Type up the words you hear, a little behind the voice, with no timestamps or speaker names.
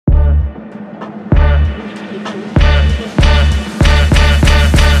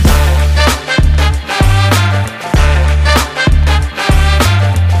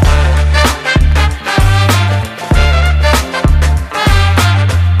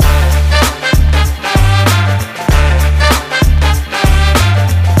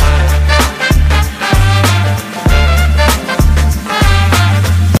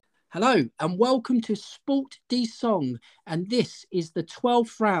Hello and welcome to Sport D Song. And this is the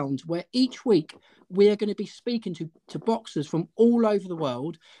 12th round where each week we are going to be speaking to boxers from all over the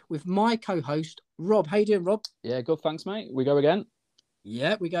world with my co-host, Rob. How you doing, Rob? Yeah, good. Thanks, mate. We go again.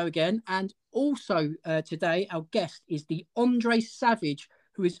 Yeah, we go again. And also today, our guest is Deandre Savage,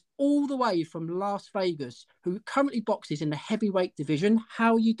 who is all the way from Las Vegas, who currently boxes in the heavyweight division.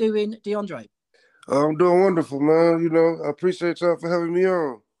 How are you doing, Deandre? I'm doing wonderful, man. I appreciate y'all for having me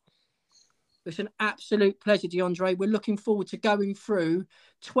on. It's an absolute pleasure, Deandre. We're looking forward to going through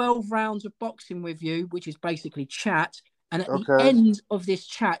 12 rounds of boxing with you, which is basically chat. And at the Okay. end of this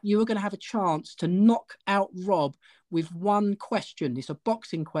chat, you are going to have a chance to knock out Rob with one question. It's a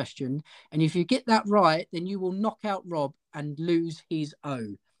boxing question. And if you get that right, then you will knock out Rob and lose his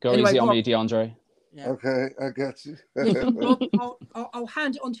O. Go easy on me, Deandre. Yeah. Okay, I got you. Listen, Rob, I'll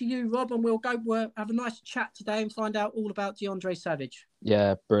hand it on to you, Rob, and we'll have a nice chat today and find out all about Deandre Savage.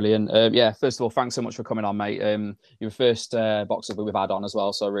 Yeah, brilliant. First of all, thanks so much for coming on, mate. You're the first boxer we've had on as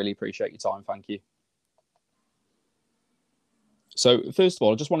well, so I really appreciate your time. Thank you. So, first of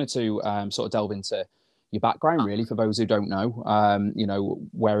all, I just wanted to sort of delve into your background, really, for those who don't know,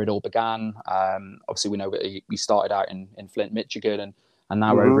 where it all began. Obviously, we know that you started out in Flint, Michigan, and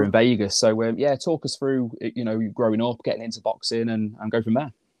now we're over in Vegas. So, talk us through, growing up, getting into boxing, and go from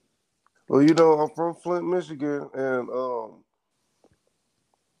there. Well, I'm from Flint, Michigan, and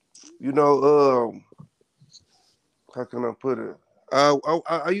how can I put it?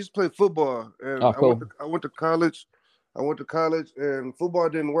 I used to play football, and cool. I went to college. And football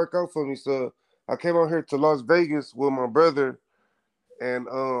didn't work out for me, so I came out here to Las Vegas with my brother, and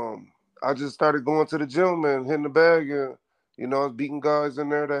I just started going to the gym and hitting the bag, and I was beating guys in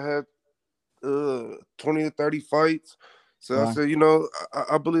there that had 20 or 30 fights. So right. I said,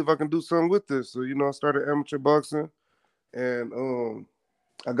 I believe I can do something with this. So I started amateur boxing, and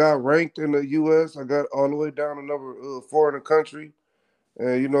I got ranked in the U.S. I got all the way down to number 4 in the country,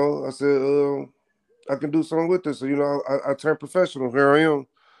 and I said I can do something with this. So I turned professional. Here I am.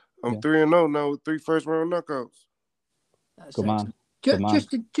 I'm 3-0 now with 3 first-round knockouts. That's good man.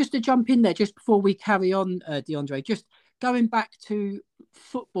 Just to jump in there, just before we carry on, Deandre, just going back to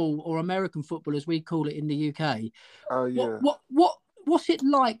football, or American football as we call it in the UK. Oh yeah. What's it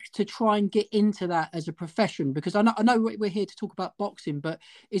like to try and get into that as a profession? Because I know we're here to talk about boxing, but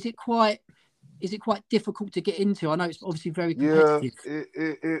is it quite difficult to get into? I know it's obviously very competitive. Yeah,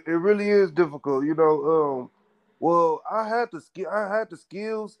 it really is difficult. Well, I had the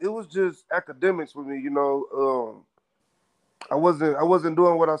skills. It was just academics with me. I wasn't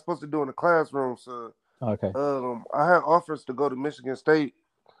doing what I was supposed to do in the classroom. So okay. I had offers to go to Michigan State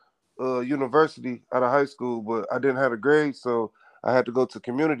University out of high school, but I didn't have a grade, so I had to go to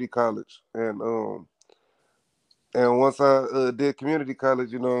community college. And once I did community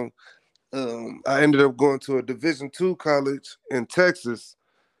college, I ended up going to a Division II college in Texas,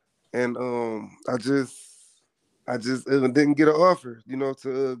 and I just didn't get an offer,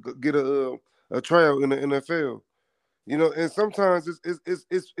 to get a tryout in the NFL. And sometimes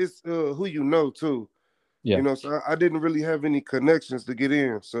it's who you know too. Yeah. So I didn't really have any connections to get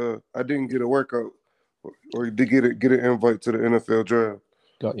in, so I didn't get a workout or to get an invite to the NFL draft.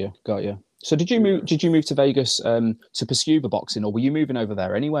 Got you. So did you move to Vegas to pursue the boxing, or were you moving over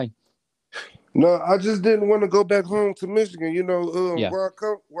there anyway? No, I just didn't want to go back home to Michigan. Where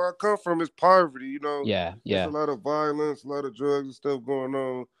I come from is poverty. Yeah. There's a lot of violence, a lot of drugs and stuff going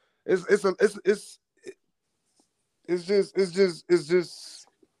on. It's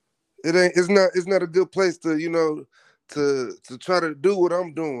not a good place to to try to do what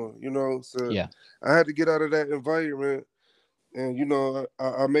I'm doing. So yeah. I had to get out of that environment, and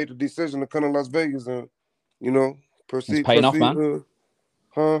I made the decision to come to Las Vegas and proceed. It's paying off, man.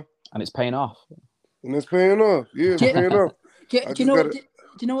 Huh? And it's paying off. And it's paying off. Yeah, it's paying off. Do you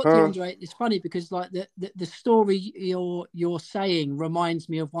know what, Deandre? It's funny because like the story you're saying reminds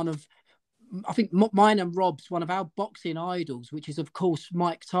me of one of, I think mine and Rob's, one of our boxing idols, which is of course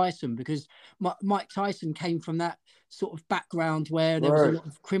Mike Tyson, because Mike Tyson came from that sort of background where there was a lot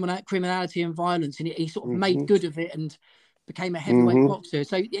of criminality and violence, and he sort of made good of it and became a heavyweight boxer.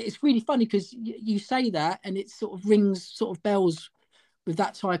 So it's really funny because you say that and it sort of rings sort of bells with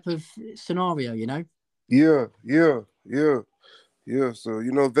that type of scenario, Yeah. So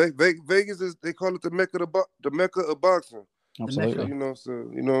Vegas is, they call it the Mecca of boxing. Absolutely.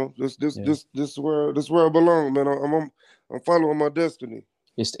 So this is where I belong, man. I'm following my destiny.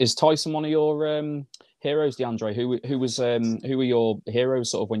 Is Tyson one of your heroes, Deandre? Who were your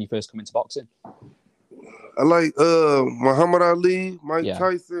heroes sort of when you first come into boxing? I like Muhammad Ali, Mike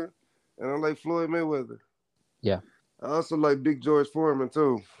Tyson, and I like Floyd Mayweather. Yeah. I also like Big George Foreman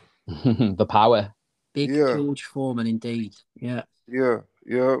too. The power. Big Yeah, George Foreman, indeed. Yeah. yeah,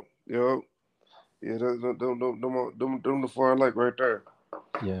 yeah, yeah. Yeah, them the four I like right there.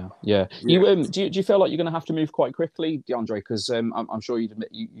 Yeah, yeah. Yeah. You do you feel like you're going to have to move quite quickly, DeAndre? Because I'm sure you've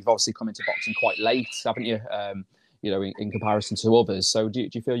obviously come into boxing quite late, haven't you? In comparison to others. So do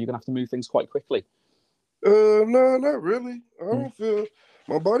you feel you're going to have to move things quite quickly? No, not really. I don't feel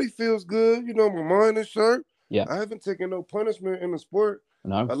my body feels good. You know, my mind is sharp. Yeah. I haven't taken no punishment in the sport.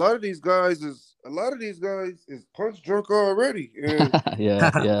 No. A lot of these guys is punch drunk already, and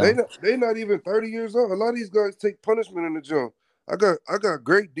Yeah, yeah. they not even 30 years old. A lot of these guys take punishment in the gym. I got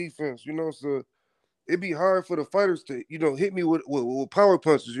great defense, you know, so it'd be hard for the fighters to, you know, hit me with power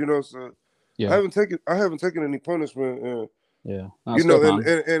punches, you know. So Yeah. I haven't taken any punishment, and yeah, you that's know, good,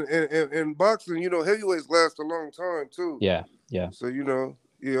 man. and boxing, you know, heavyweights last a long time too. Yeah, yeah. So you know,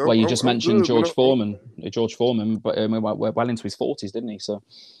 yeah. Well, you just I'm mentioned good, George Foreman. George Foreman, but well into his 40s, didn't he? So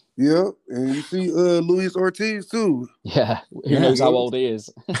yeah, and you see, Luis Ortiz too. yeah, who knows how old he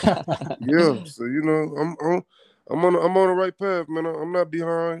is? Yeah, so you know, I'm on the right path, man. I'm not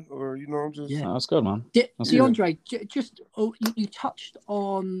behind, or you know, I'm just. Yeah, that's good, man. DeAndre, just you touched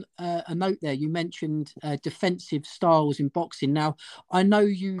on a note there. You mentioned defensive styles in boxing. Now, I know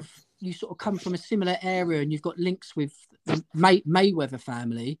you sort of come from a similar area, and you've got links with the Mayweather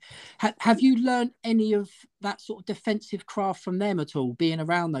family. Have you learned any of that sort of defensive craft from them at all, being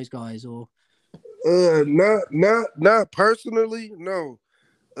around those guys, or? Not personally, no.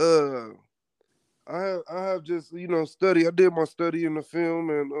 I have just, you know, study. I did my study in the film,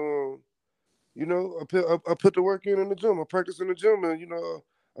 and you know, I put the work in the gym. I practice in the gym, and you know,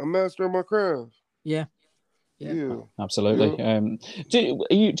 I'm mastering my craft. Yeah. Absolutely. Yeah.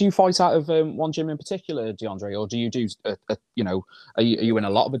 Do you fight out of one gym in particular, DeAndre, or do you do you know, are you in a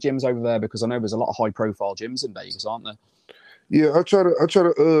lot of the gyms over there? Because I know there's a lot of high profile gyms in Vegas, aren't there? Yeah, I try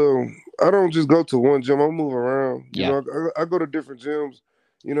to. I don't just go to one gym. I move around. You know, I go to different gyms.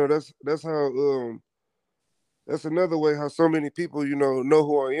 You know, that's how. That's another way how so many people, you know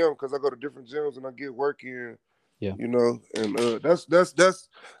who I am, because I go to different gyms and I get work in. Yeah. You know, and that's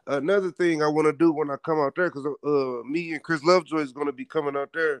another thing I want to do when I come out there, because me and Chris Lovejoy is going to be coming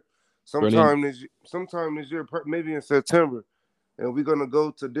out there sometime this year, maybe in September, and we're gonna go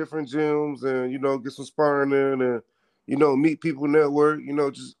to different gyms and, you know, get some sparring in, and, you know, meet people, network, you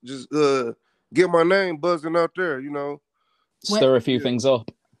know, just get my name buzzing out there, you know, stir a few things up.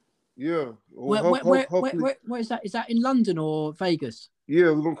 Yeah. Where is that? Is that in London or Vegas?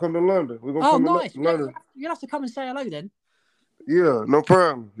 Yeah, we're gonna come to London. We're gonna come nice. to London. You'll have to come and say hello then. Yeah, no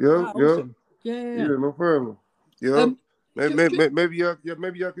problem. Yeah, awesome. Yeah, no problem. Yeah. Maybe y'all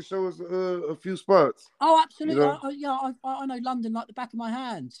can show us a few spots. Oh, absolutely. You know? I know London like the back of my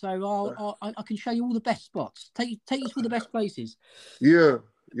hand, so I can show you all the best spots. Take you to all the best places. Yeah.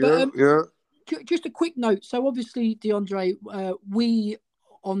 Just a quick note. So obviously, DeAndre, we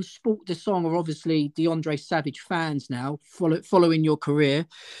on Sport the Song are obviously Deandre Savage fans now, following your career.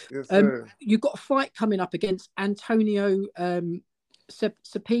 Yes, sir. You've got a fight coming up against Antonio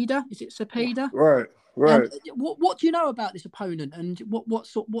Cepeda. Is it Cepeda? Right. And what do you know about this opponent, and what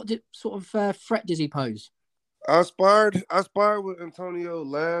sort of threat does he pose? I sparred with Antonio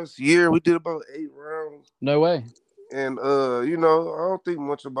last year. We did about 8 rounds. No way. And you know, I don't think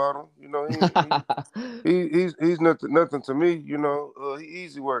much about him. You know, he's nothing to me. You know, he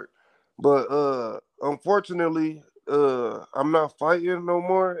easy work. But unfortunately, I'm not fighting no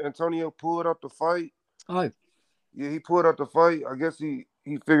more. Antonio pulled out the fight. Oh, yeah, he pulled out the fight. I guess he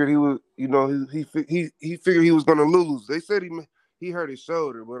figured he was, you know, he figured he was gonna lose. They said he hurt his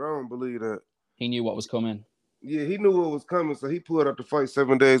shoulder, but I don't believe that. He knew what was coming. Yeah, he knew what was coming, so he pulled out the fight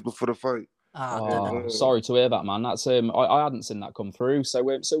 7 days before the fight. Sorry to hear that, man. That's I hadn't seen that come through. So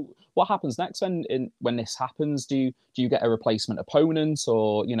what happens next when this happens? Do you get a replacement opponent,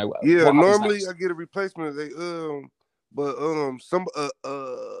 or, you know? Yeah, normally I get a replacement. But some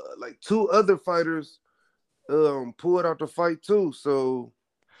like 2 other fighters pulled out the fight too, so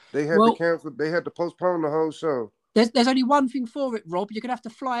they had to cancel. They had to postpone the whole show. There's only one thing for it, Rob. You're gonna have to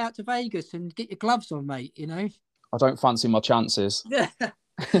fly out to Vegas and get your gloves on, mate. You know. I don't fancy my chances. Yeah.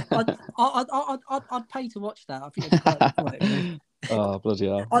 I'd pay to watch that. I think it'd be quite you know? Oh, bloody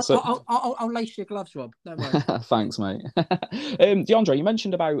hell. I'll lace your gloves, Rob. Don't worry. Thanks, mate. DeAndre, you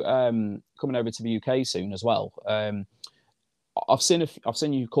mentioned about coming over to the UK soon as well. I've seen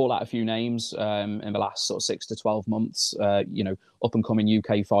you call out a few names in the last sort of 6 to 12 months. You know, up and coming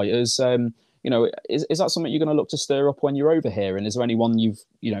UK fighters. You know, is that something you're going to look to stir up when you're over here? And is there anyone you've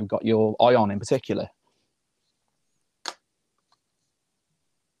got your eye on in particular?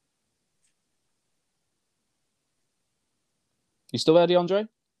 You still there, DeAndre?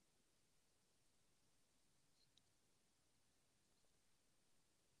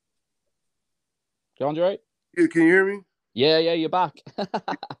 Deandre? Yeah, can you hear me? Yeah, you're back.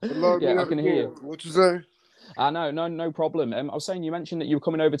 Yeah, I can hear you. What you say? No problem. I was saying, you mentioned that you were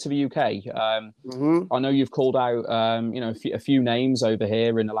coming over to the UK. Mm-hmm. I know you've called out, a few names over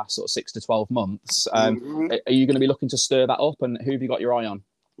here in the last sort of 6 to 12 months. Mm-hmm. Are you going to be looking to stir that up? And who have you got your eye on?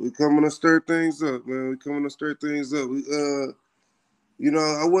 We coming to stir things up, man. We coming to stir things up. We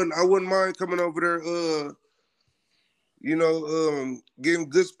I wouldn't mind coming over there. Getting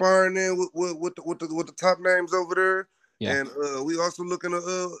good sparring in with the top names over there. Yeah. And we also looking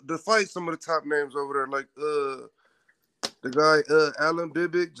to fight some of the top names over there, like the guy Alan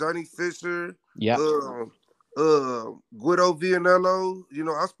Bibick, Johnny Fisher, Yeah. Guido Vianello.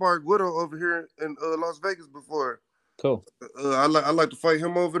 I sparred Guido over here in Las Vegas before. Cool. I like to fight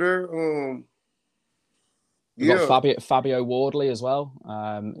him over there. We've got Fabio Wardley as well.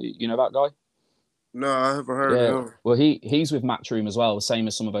 You know that guy? No, I haven't heard of him. Well, he's with Matchroom as well, the same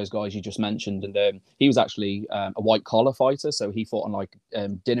as some of those guys you just mentioned. And he was actually a white collar fighter, so he fought on like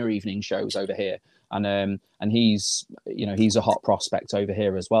dinner evening shows over here. And he's a hot prospect over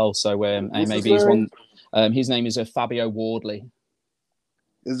here as well. So and maybe he's one. His name is Fabio Wardley.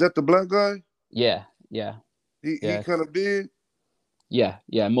 Is that the black guy? Yeah. He kind of big. Yeah,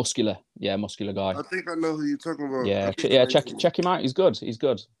 muscular. Yeah, muscular guy. I think I know who you're talking about. Yeah, check him out. He's good.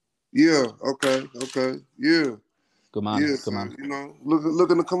 Yeah. Okay. Yeah. Good man. Yeah. Good man.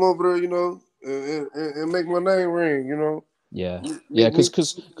 Looking to come over there, and make my name ring. Yeah.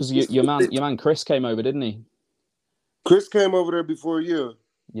 Because your man Chris came over, didn't he? Chris came over there before. Yeah.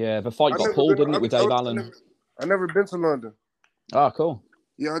 Yeah. The fight got pulled, didn't it, with Dave Allen? I never been to London. Oh, cool.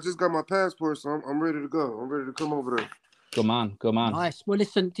 Yeah, I just got my passport, so I'm ready to go. I'm ready to come over there. Good man. Nice. Well,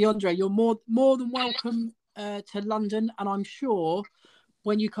 listen, Deandre, you're more than welcome to London, and I'm sure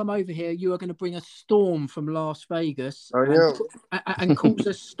when you come over here, you are going to bring a storm from Las Vegas and cause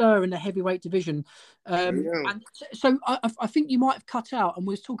a stir in the heavyweight division. And so I think you might have cut out, and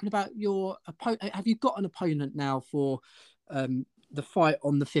we was talking about your opponent. Have you got an opponent now for the fight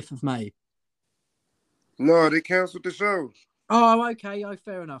on the 5th of May? No, they canceled the show. Oh, okay. Oh,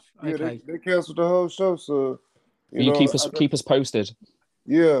 fair enough. Okay. Yeah, they canceled the whole show, so... You keep us posted.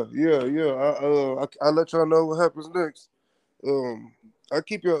 Yeah. I'll let y'all know what happens next. I'll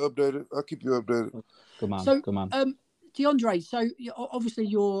keep you updated. Good man. So, good man. Deandre, so obviously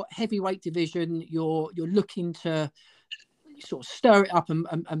your heavyweight division, you're looking to sort of stir it up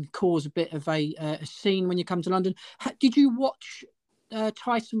and cause a bit of a scene when you come to London. Did you watch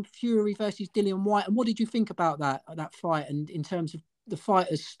Tyson Fury versus Dillian Whyte, and what did you think about that fight? And in terms of the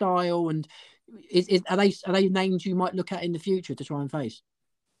fighter's style, and are they names you might look at in the future to try and face?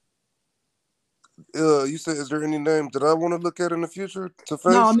 You said, is there any names that I want to look at in the future to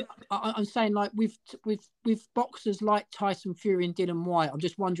face? No, I'm saying, like, with boxers like Tyson Fury and Dillian Whyte, I'm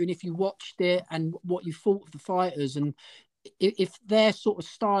just wondering if you watched it and what you thought of the fighters, and if their sort of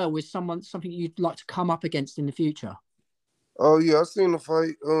style is something you'd like to come up against in the future. Oh yeah, I seen the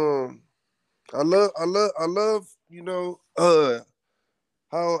fight. I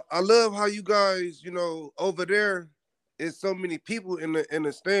love how you guys, over there is so many people in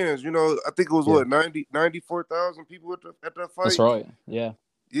the stands. I think it was 94,000 people at that fight. That's right. Yeah.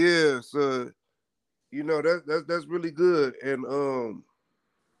 Yeah. So, that's really good. And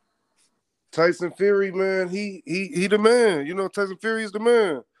Tyson Fury, man, he the man. Tyson Fury is the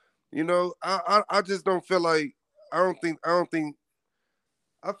man. I just don't feel like I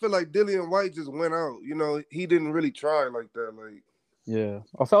feel like Dillian Whyte just went out. He didn't really try like that. Like, yeah,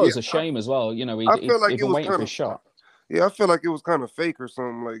 I felt it was a shame as well. He'd been waiting for his shot. Yeah, I feel like it was kind of fake or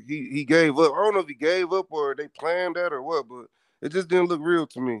something. Like he gave up. I don't know if he gave up or they planned that or what, but it just didn't look real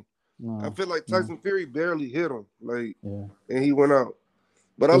to me. No, I feel like Tyson Fury barely hit him, and he went out.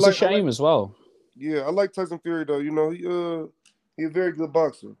 But it was a shame as well. Yeah, I like Tyson Fury though. He's a very good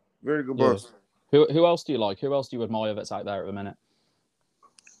boxer. Very good boxer. Who else do you like? Who else do you admire that's out there at the minute?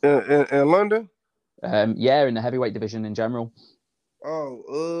 In London? In the heavyweight division in general.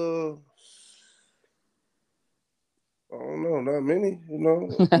 Oh, I don't know, not many,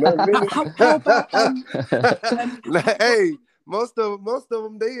 not many. How about hey, most of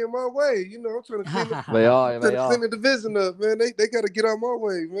them they in my way, I'm trying to clean the division up, man. They got to get out my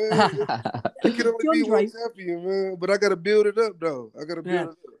way, man. They can only be one champion, man. But I got to build it up, though.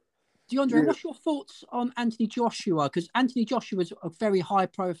 Deandre, what's your thoughts on Anthony Joshua? Because Anthony Joshua is a very high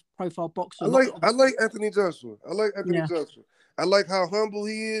profile boxer. I like Anthony Joshua. Joshua. I like how humble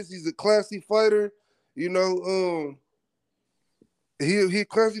he is. He's a classy fighter. He a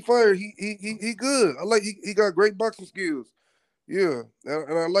classy fighter. He good. I like he got great boxing skills. Yeah,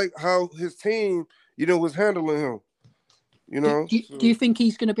 and I like how his team, was handling him. You know. Do you think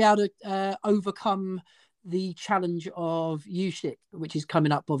he's going to be able to overcome the challenge of Usyk, which is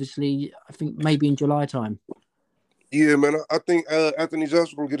coming up? Obviously, I think maybe in July time. Yeah, man. I think Anthony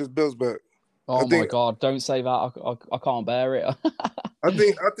Joshua gonna get his belts back. Oh my God! Don't say that. I can't bear it.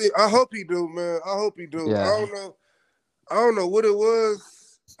 I hope he do, man. I hope he do. Yeah. I don't know what it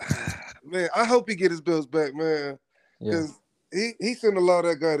was. Man, I hope he get his belts back, man. Because he shouldn't allow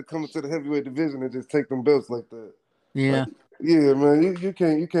that guy to come into the heavyweight division and just take them belts like that. Yeah. Like, yeah, man. You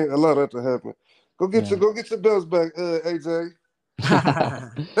can't allow that to happen. Go get your belts back, AJ.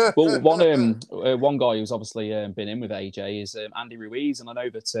 Well, one guy who's obviously been in with AJ is Andy Ruiz, and I know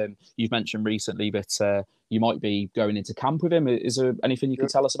that you've mentioned recently that you might be going into camp with him. Is there anything you can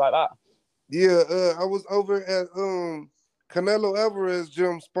tell us about that? Yeah, I was over at Canelo Alvarez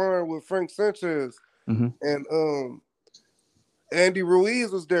gym sparring with Frank Sanchez, and Andy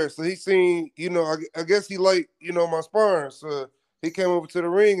Ruiz was there, so he seen, I guess he liked, my sparring, so he came over to the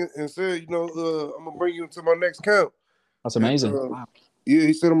ring and said, I'm gonna bring you into my next camp. That's amazing. Wow. Yeah,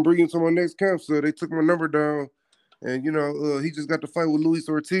 he said I'm bringing you to my next camp, so they took my number down, and he just got to fight with Luis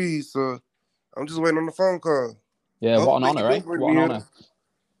Ortiz, so I'm just waiting on the phone call. Yeah, hopefully what an honor, eh? What an honor.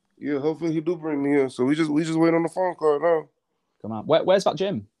 Yeah, hopefully he do bring me in. So we just wait on the phone call now. Come on, where's that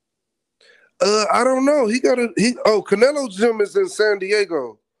gym? I don't know. Canelo's gym is in San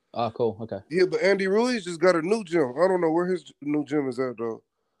Diego. Oh, cool. Okay. Yeah, but Andy Ruiz just got a new gym. I don't know where his new gym is at though.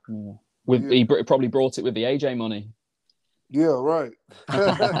 Yeah. He probably brought it with the AJ money. Yeah, right.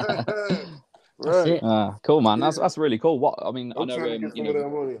 Right. Cool, man. That's really cool. I know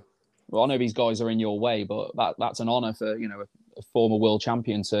money. Well, I know these guys are in your way, but that's an honor for a former world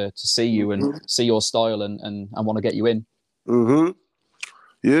champion to see you and see your style and want to get you in. Mm-hmm.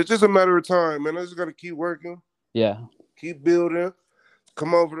 Yeah, it's just a matter of time, man. I just got to keep working. Yeah. Keep building.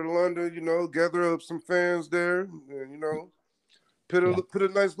 Come over to London, gather up some fans there, and, put a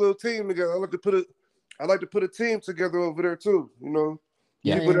nice little team together. I like to put a team together over there too,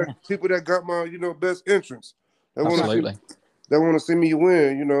 People that got my, best entrance. Absolutely. That want to see me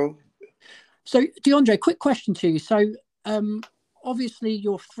win, So, Deandre, quick question to you. So, obviously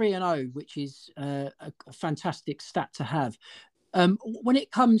you're 3-0, which is a fantastic stat to have. When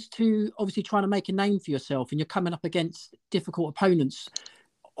it comes to obviously trying to make a name for yourself and you're coming up against difficult opponents,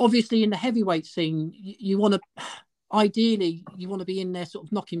 obviously in the heavyweight scene, you want to be in there sort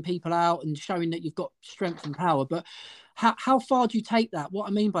of knocking people out and showing that you've got strength and power. But how far do you take that? What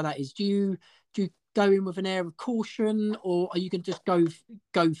I mean by that is, do you go in with an air of caution, or are you going to just go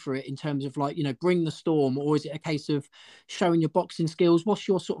for it in terms of bring the storm, or is it a case of showing your boxing skills? What's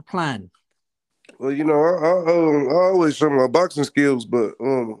your sort of plan? Well, I always show my boxing skills, but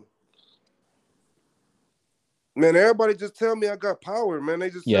man, everybody just tell me I got power, man. They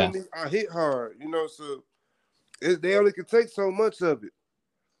just tell me I hit hard, so they only can take so much of it.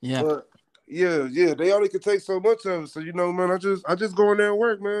 Yeah. But they only can take so much of it. So man, I just go in there and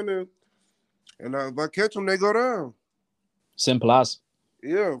work, man, and if I catch them, they go down. Simple as.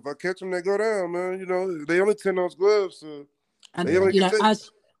 Yeah, if I catch them, they go down, man. They only 10 ounce gloves, so they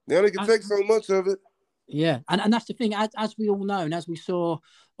only can take so much of it. Yeah, and that's the thing. As we all know, and as we saw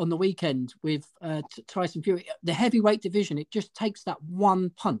on the weekend with Tyson Fury, the heavyweight division, it just takes that one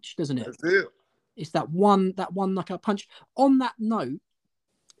punch, doesn't it? That's it. It's that one knockout punch. On that note,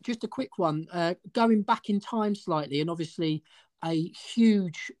 just a quick one. Going back in time slightly, and obviously a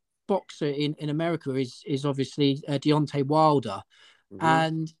huge boxer in America is obviously Deontay Wilder. Mm-hmm.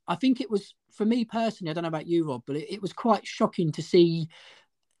 And I think it was, for me personally, I don't know about you, Rob, but it was quite shocking to see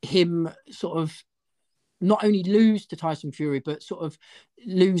him sort of not only lose to Tyson Fury, but sort of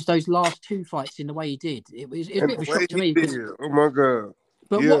lose those last two fights in the way he did. It was a bit of a shock to me. Oh my God.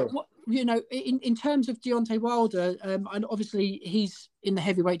 But what in terms of Deontay Wilder, and obviously he's in the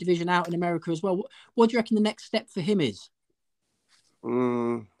heavyweight division out in America as well, what do you reckon the next step for him is? I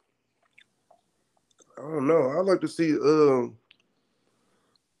don't know. I'd like to see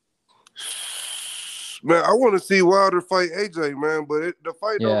man, I want to see Wilder fight AJ, man, but the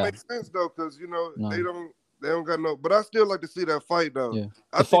fight don't make sense though, because they don't got no. But I still like to see that fight though. Yeah.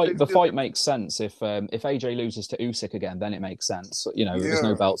 The fight makes sense if AJ loses to Usyk again, then it makes sense. There's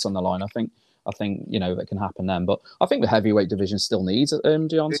no belts on the line. I think that can happen then. But I think the heavyweight division still needs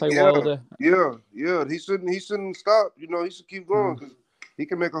Deontay Wilder. Yeah. He shouldn't stop. He should keep going because he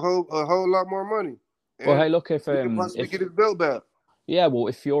can make a whole lot more money. Well, hey, look, if he can possibly get his belt back. Yeah, well,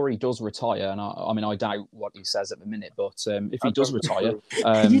 if Fury does retire, and I doubt what he says at the minute, but if he does retire,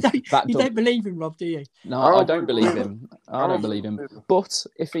 you don't believe him, Rob, do you? No, I don't believe him. I don't believe him. But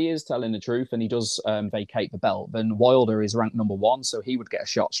if he is telling the truth and he does vacate the belt, then Wilder is ranked number 1, so he would get a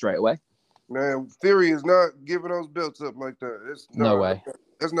shot straight away. Man, Fury is not giving those belts up like that. No way.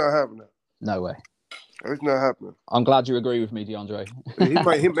 That's not happening. No way. It's not happening. I'm glad you agree with me, DeAndre.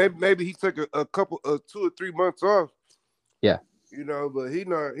 Maybe he took a couple 2 or 3 months off. Yeah. You know, but he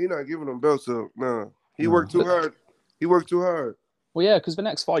not giving them belts up. No. He worked too hard. He worked too hard. Well, yeah, because the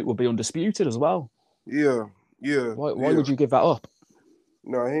next fight will be undisputed as well. Yeah. Why would you give that up?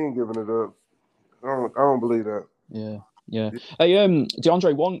 No, he ain't giving it up. I don't believe that. Yeah. Hey,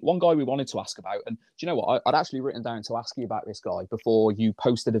 DeAndre, one guy we wanted to ask about, and do you know what? I'd actually written down to ask you about this guy before you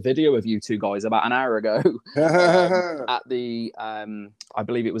posted a video of you two guys about an hour ago at the, I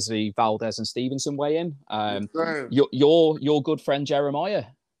believe it was the Valdez and Stevenson weigh-in. Your good friend Jeremiah.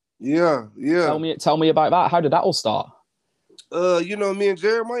 Yeah. Tell me about that. How did that all start? You know, me and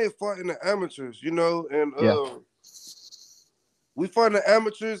Jeremiah fought in the amateurs. You know, and we fought in the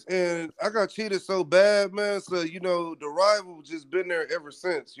amateurs, and I got cheated so bad, man. So, you know, the rival just been there ever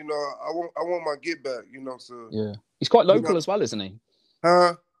since. You know, I want my get back, you know, so. Yeah. He's quite local as well, isn't he?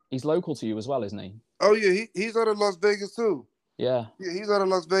 Huh? He's local to you as well, isn't he? Oh, yeah, he's out of Las Vegas, too. Yeah. Yeah, he's out of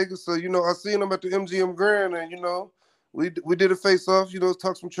Las Vegas. So, you know, I seen him at the MGM Grand, and, you know, we did a face-off, you know,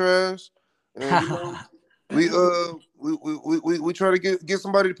 talk some trash. And, you know, we try to get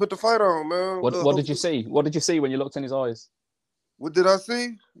somebody to put the fight on, man. What did you see? What did you see when you looked in his eyes? What did I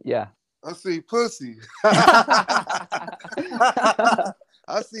see? Yeah. I see pussy. I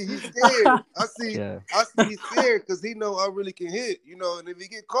see he's scared. I see he's scared because he know I really can hit, you know, and if he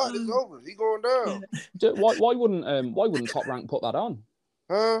get caught, it's over. He going down. Why wouldn't Top Rank put that on?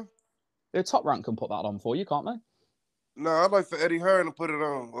 Huh? The Top Rank can put that on for you, can't they? No, I'd like for Eddie Hearn to put it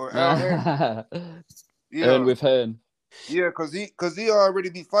on, or Al Hearn. Yeah. Hearn with Hearn. Yeah, cause he already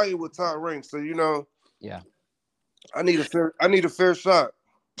be fighting with Top Rank, so you know. Yeah. I need a fair shot.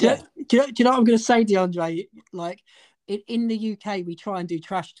 Do you know what I'm going to say, DeAndre? Like in the UK, we try and do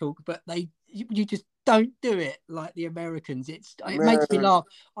trash talk, but you just don't do it like the Americans. It makes me laugh.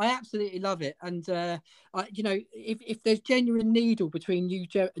 I absolutely love it, and you know, if there's genuine needle between you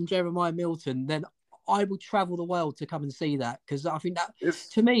and Jeremiah Milton, then I will travel the world to come and see that, because I think that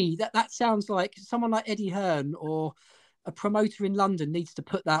to me that sounds like someone like Eddie Hearn or a promoter in London needs to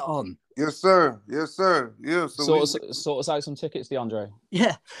put that on. Yes, sir. Yeah. So sort us out some tickets, DeAndre.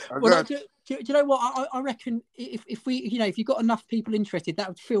 Yeah. Well, do you know what? I reckon if we, you know, if you've got enough people interested, that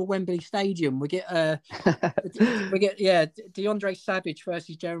would fill Wembley Stadium. We get Deandre Savage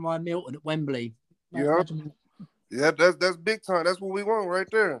versus Jeremiah Milton at Wembley. Yeah. Yeah, that's big time. That's what we want right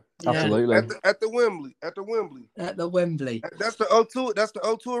there. Yeah. Absolutely. At the Wembley. At the Wembley. That's the O2. That's the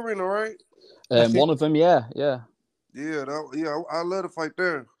O2 arena, right? One of them, yeah. Yeah, I love to fight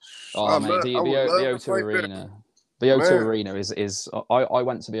there. Oh, mate, the O2 Arena. The O2 Arena is. I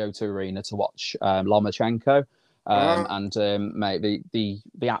went to the O2 Arena to watch Lomachenko, and mate, the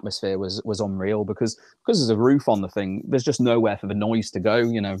atmosphere was unreal because there's a roof on the thing. There's just nowhere for the noise to go.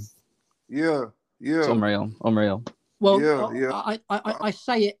 You know. Yeah. It's unreal. Well, I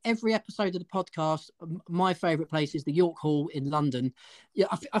say it every episode of the podcast. My favourite place is the York Hall in London. Yeah,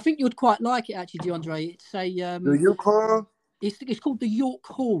 I think you'd quite like it actually, DeAndre. It's the York Hall. It's called the York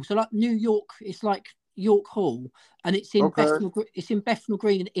Hall. So like New York, it's like York Hall, and it's in Bethnal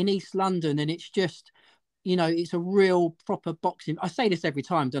Green in East London, and it's just, you know, it's a real proper boxing. I say this every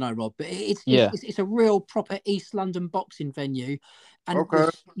time, don't I, Rob? But it's a real proper East London boxing venue, and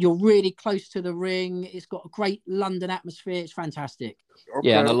you're really close to the ring. It's got a great London atmosphere. It's fantastic.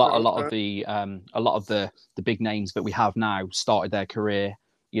 Yeah, and a lot of the big names that we have now started their career,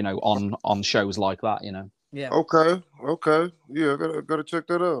 you know, on shows like that. You know. Yeah. Okay. Yeah, I gotta check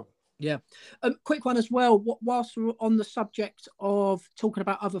that out. Yeah. Quick one as well. Whilst we're on the subject of talking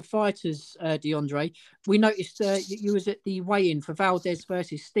about other fighters, DeAndre, we noticed you was at the weigh-in for Valdez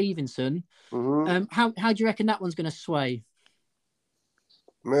versus Stevenson. Mm-hmm. How do you reckon that one's going to sway?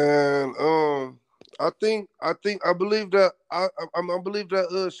 Man, I believe that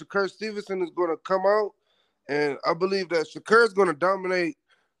Shakur Stevenson is going to come out, and I believe that Shakur is going to dominate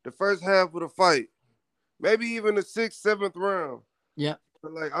the first half of the fight, maybe even the 6th, 7th round. Yeah.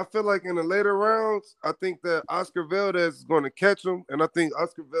 But I feel like in the later rounds, I think that Oscar Valdez is going to catch him, and I think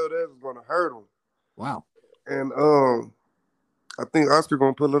Oscar Valdez is going to hurt him. Wow. And I think Oscar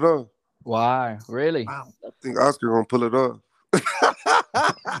going to pull it off. Wow, really? Wow. I think Oscar going to pull it off.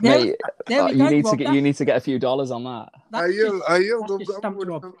 Mate, you need to get a few dollars on that. I am.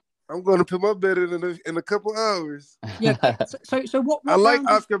 I'm going to put my bet in a couple hours. Yeah. So what I like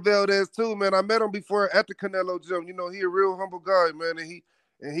Oscar Valdez too, man. I met him before at the Canelo gym. You know, he a real humble guy, man,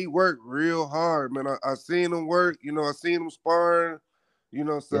 and he worked real hard, man. I seen him work. You know, I seen him sparring. You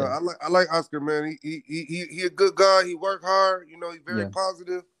know, so I like Oscar, man. He a good guy. He worked hard. You know, he's very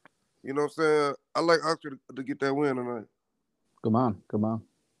positive. You know what I'm saying? I like Oscar to get that win tonight. Good man. Good man.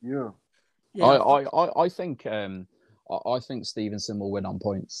 Yeah. I think I think Stevenson will win on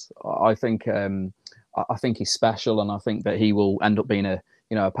points. I think he's special, and I think that he will end up being a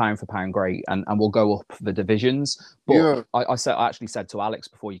pound for pound great, and will go up the divisions. But Yeah. I actually said to Alex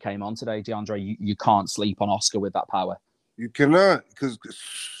before you came on today, DeAndre, you can't sleep on Oscar with that power. You cannot, because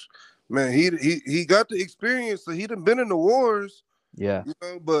man, he got the experience, so he done been in the wars. Yeah. You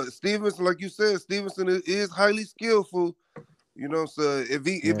know, but Stevenson, like you said, Stevenson is highly skillful. You know, so if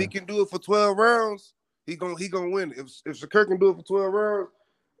he can do it for 12 rounds, he gonna win. If Shakur can do it for 12 rounds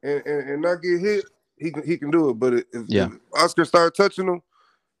and not get hit, he can do it. But if Oscar start touching him,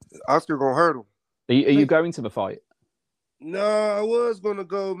 Oscar gonna hurt him. Are you going to the fight? No, I was gonna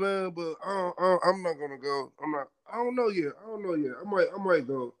go, man, but I'm not gonna go. I don't know yet. I might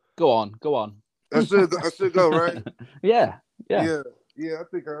go. Go on. I should go, right? Yeah. I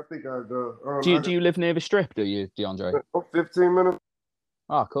think I'll go. Do you live near the strip? Do you, DeAndre? 15 minutes.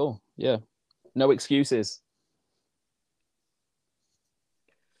 Oh, cool. Yeah. No excuses.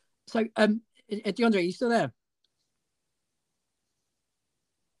 So, DeAndre, are you still there?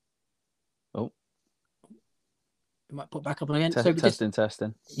 Oh, we might put back up again.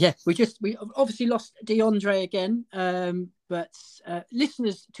 Testing. Yeah, we obviously lost DeAndre again. But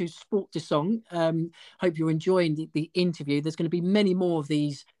listeners to Sport de Song, hope you're enjoying the interview. There's going to be many more of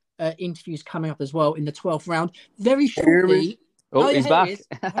these interviews coming up as well in the 12th round. Very shortly. He's back.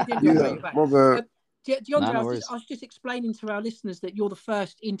 My bad. DeAndre, I was just explaining to our listeners that you're the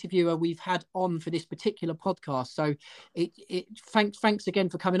first interviewer we've had on for this particular podcast. So thanks again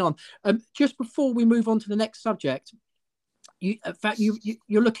for coming on. Just before we move on to the next subject,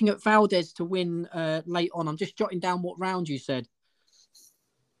 you're looking at Valdez to win late on. I'm just jotting down what round you said.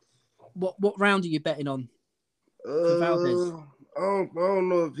 What round are you betting on for Valdez? I don't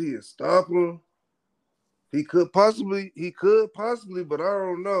know if he is stopping. He could possibly, but I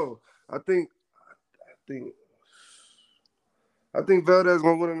don't know. I think Valdez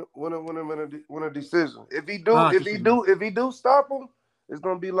gonna win a decision. If he do stop him, it's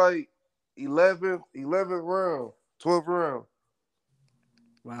gonna be like 11th round, 12th round.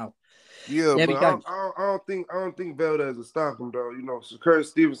 Wow. Yeah, but I don't think Valdez will stop him though. You know, Shakur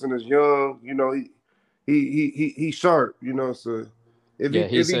Stevenson is young. You know, he's sharp. You know, so if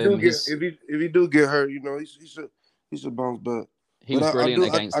he do get hurt, you know, he should bounce back. He was brilliant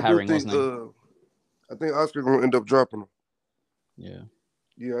against Herring, wasn't he? I think Oscar's gonna end up dropping him. Yeah,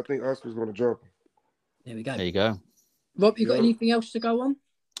 I think Oscar's gonna drop him. There we go. There you go. Rob, you got anything else to go on?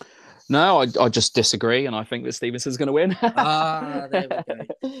 No, I just disagree, and I think that Stevenson's going to win.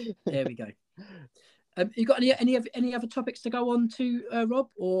 There we go. You got any other topics to go on to, Rob,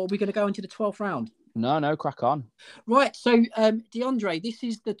 or are we going to go into the 12th round? No, crack on. Right, so DeAndre, this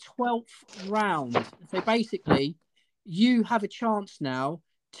is the 12th round. So basically, you have a chance now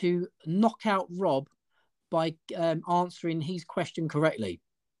to knock out Rob by answering his question correctly.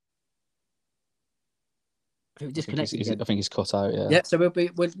 Disconnected. I think he's cut out. Yeah. Yeah. So we're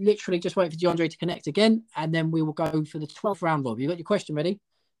literally just waiting for DeAndre to connect again, and then we will go for the 12th round. Rob, you got your question ready?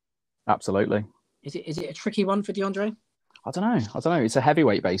 Absolutely. Is it a tricky one for DeAndre? I don't know. It's a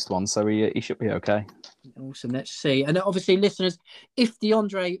heavyweight based one, so he should be okay. Awesome. Let's see. And obviously, listeners, if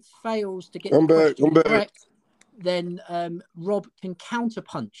DeAndre fails to get the question correct, then Rob can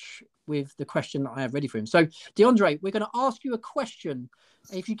counterpunch with the question that I have ready for him. So, DeAndre, we're going to ask you a question.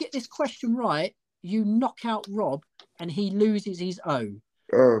 And if you get this question right, you knock out Rob and he loses his own.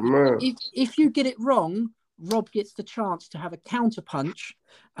 Oh, man. If you get it wrong, Rob gets the chance to have a counter punch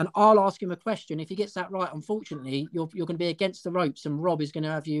and I'll ask him a question. If he gets that right, unfortunately, you're going to be against the ropes and Rob is going to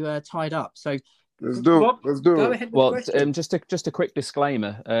have you tied up. So let's do it. Go ahead with the question. Just a quick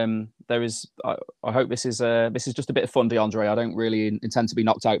disclaimer. There is. I hope this is just a bit of fun, DeAndre. I don't really intend to be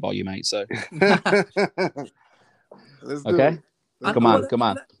knocked out by you, mate. So let's do it. Come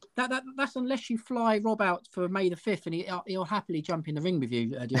on. That's unless you fly Rob out for May the 5th and he'll happily jump in the ring with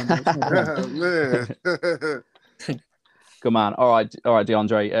you, DeAndre. Man. Come on. All right,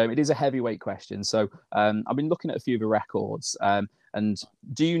 DeAndre. It is a heavyweight question. So I've been looking at a few of the records. And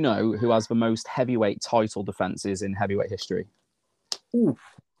do you know who has the most heavyweight title defenses in heavyweight history? Ooh.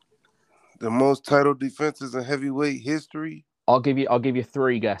 The most title defenses in heavyweight history? I'll give you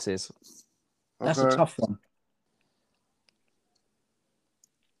 3 guesses. That's a tough one.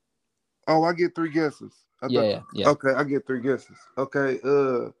 Oh, I get 3 guesses. Yeah. Okay, I get 3 guesses. Okay,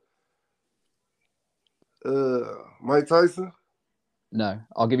 Mike Tyson? No,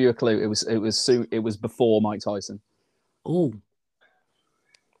 I'll give you a clue. It was before Mike Tyson. Oh.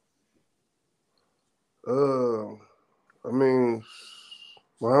 I mean,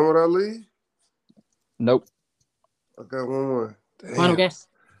 Muhammad Ali? Nope. I got one more. Damn. Final guess.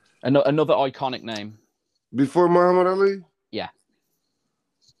 Another iconic name. Before Muhammad Ali? Yeah.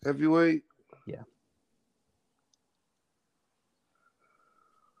 Heavyweight? Yeah.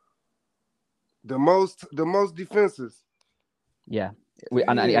 The most defenses. Yeah.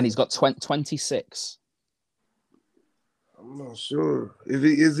 And he's got 26. I'm not sure.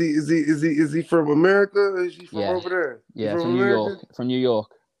 Is he from America or is he from over there? Yeah, from New York. From New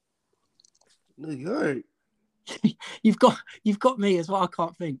York. New York. You've got me as well. I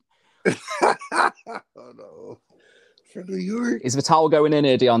can't think. Oh no. From New York. Is the towel going in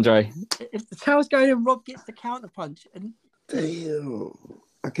here, DeAndre? If the towel's going in, Rob gets the counter punch. And damn.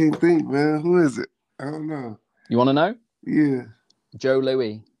 I can't think, man. Who is it? I don't know. You want to know? Yeah. Joe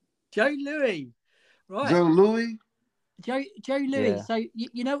Louis. Joe Louis. Right. Joe Louis? Joe Louis. Yeah. So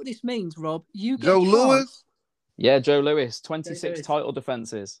you know what this means, Rob? You get Joe Louis? Yeah, Joe Louis. 26 title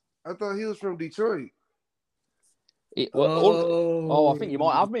defenses. I thought he was from Detroit. I think you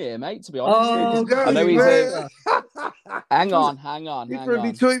might have me here, mate, to be honest. I know he's Hang on. He's from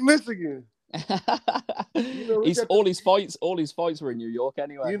Detroit, Michigan. All his fights were in New York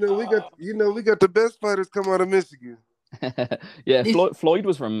anyway. We got the best fighters come out of Michigan. Yeah, Floyd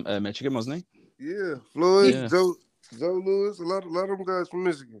was from Michigan, wasn't he? Yeah, Floyd, yeah. Joe Louis, a lot of them guys from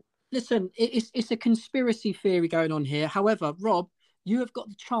Michigan. Listen, it's a conspiracy theory going on here. However, Rob, you have got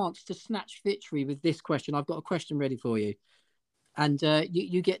the chance to snatch victory with this question. I've got a question ready for you, and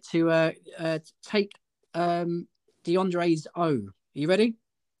you get to take DeAndre's O. Are you ready?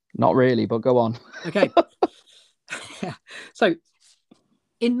 Not really, but go on. Okay. So,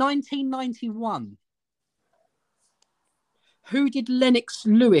 in 1991, who did Lennox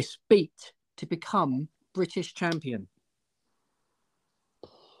Lewis beat to become British champion?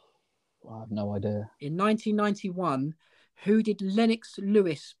 I have no idea. In 1991, who did Lennox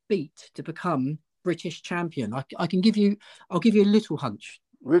Lewis beat to become British champion? I'll give you a little hunch.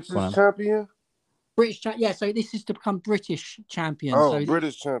 British champion? British champion. Yeah, so this is to become British champion. Oh, so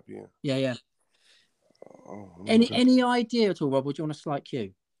British champion. Yeah. Any idea at all, Rob? Or do you want a slight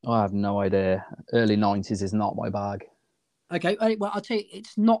cue? I have no idea. Early 90s is not my bag. Okay, well, I'll tell you,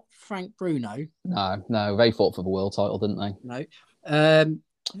 it's not Frank Bruno. No, they fought for the world title, didn't they? No.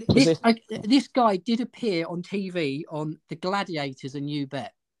 This guy did appear on TV on The Gladiators and You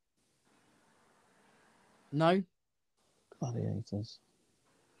Bet. No? Gladiators.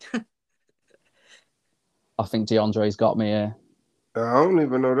 I think DeAndre's got me here. I don't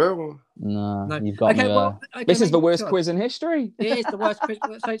even know that one. No. You've got me there. This is the worst quiz in history. It is the worst quiz.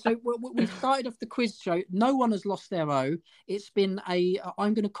 So we've started off the quiz show. No one has lost their O. It's been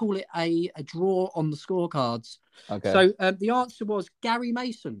I'm going to call it a draw on the scorecards. Okay. So the answer was Gary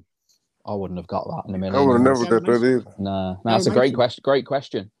Mason. I wouldn't have got that in a minute. I would have never got that either. No, that's a great question. Great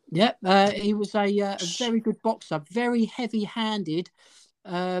question. Yep. He was a very good boxer, very heavy-handed,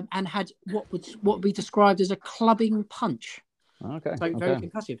 and had what would be described as a clubbing punch. Okay. So very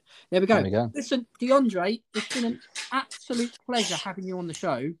concussive. There we go. Listen, DeAndre, it's been an absolute pleasure having you on the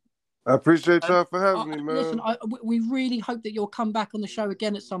show. I appreciate y'all for having me, man. Listen, we really hope that you'll come back on the show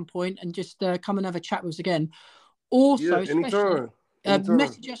again at some point and just come and have a chat with us again. Also, anytime.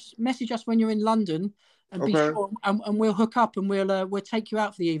 Message us when you're in London and be sure, and we'll hook up and we'll take you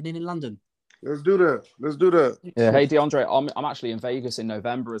out for the evening in London. Let's do that. Yeah. Hey, DeAndre, I'm actually in Vegas in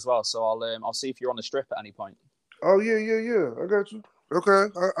November as well, so I'll see if you're on the strip at any point. Oh yeah. I got you.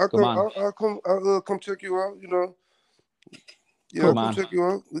 Okay, I'll come check you out. Yeah, cool, I'll come check you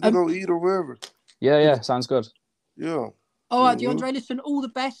out. We can go eat or wherever. Yeah, sounds good. Yeah. All right, DeAndre. Listen, all the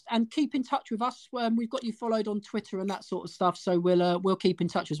best, and keep in touch with us. We've got you followed on Twitter and that sort of stuff, so we'll keep in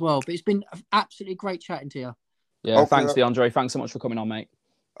touch as well. But it's been absolutely great chatting to you. Yeah, thanks, DeAndre. Thanks so much for coming on, mate.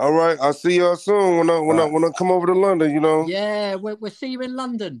 All right, I'll see y'all soon when I come over to London. Yeah, we'll see you in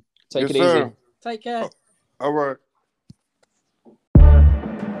London. Take it easy. Take care. All right.